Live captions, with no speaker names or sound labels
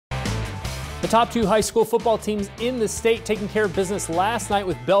The top two high school football teams in the state taking care of business last night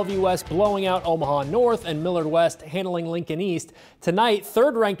with Bellevue West blowing out Omaha North and Millard West handling Lincoln East. Tonight,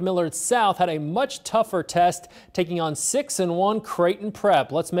 third-ranked Millard South had a much tougher test, taking on 6-1 Creighton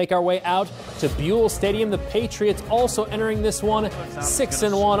Prep. Let's make our way out to Buell Stadium. The Patriots also entering this one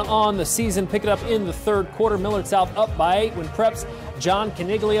 6-1 on the season. Pick it up in the third quarter. Millard South up by 8 when Prep's John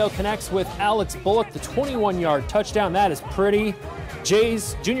Caniglio connects with Alex Bullock, the 21-yard touchdown. That is pretty.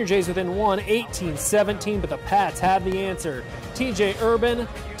 Junior Jays within one, 18-17, but the Pats have the answer. TJ Urban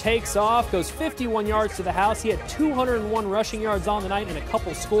takes off, goes 51 yards to the house. He had 201 rushing yards on the night and a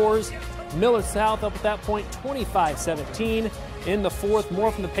couple scores. Millard South up at that point, 25-17. In the fourth,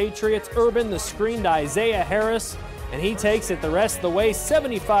 more from the Patriots. Urban, the screen to Isaiah Harris, and he takes it the rest of the way,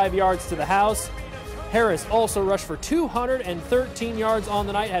 75 yards to the house. Harris also rushed for 213 yards on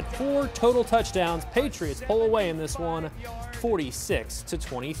the night, had 4 total touchdowns. Patriots pull away in this one,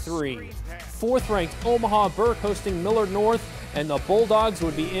 46-23. Fourth-ranked Omaha Burke hosting Millard North, and the Bulldogs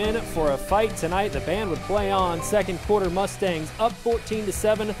would be in for a fight tonight. The band would play on. Second quarter, Mustangs up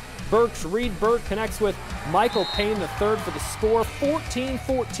 14-7. Burke's Reed Burke connects with Michael Payne III for the score,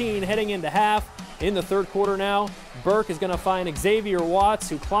 14-14 heading into half. In the third quarter now, Burke is going to find Xavier Watts,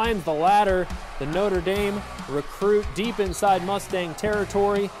 who climbs the ladder. The Notre Dame recruit deep inside Mustang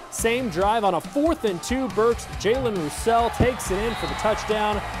territory. Same drive on a 4th and 2. Burke's Jalen Roussel takes it in for the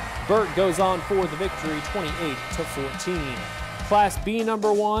touchdown. Burke goes on for the victory, 28-14. Class B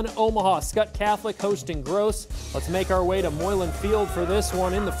number 1, Omaha Skutt Catholic hosting Gross. Let's make our way to Moylan Field for this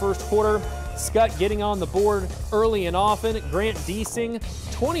one. In the first quarter, Skutt getting on the board early and often. Grant Deasing,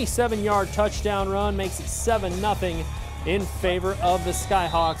 27-yard touchdown run, makes it 7-0 in favor of the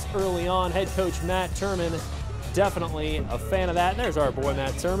Skyhawks early on. Head coach Matt Turman, definitely a fan of that. And there's our boy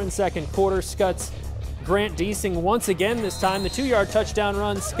Matt Turman. Second quarter, Skutt's Grant Deasing once again, this time the 2-yard touchdown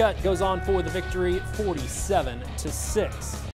run. Skutt goes on for the victory, 47-6.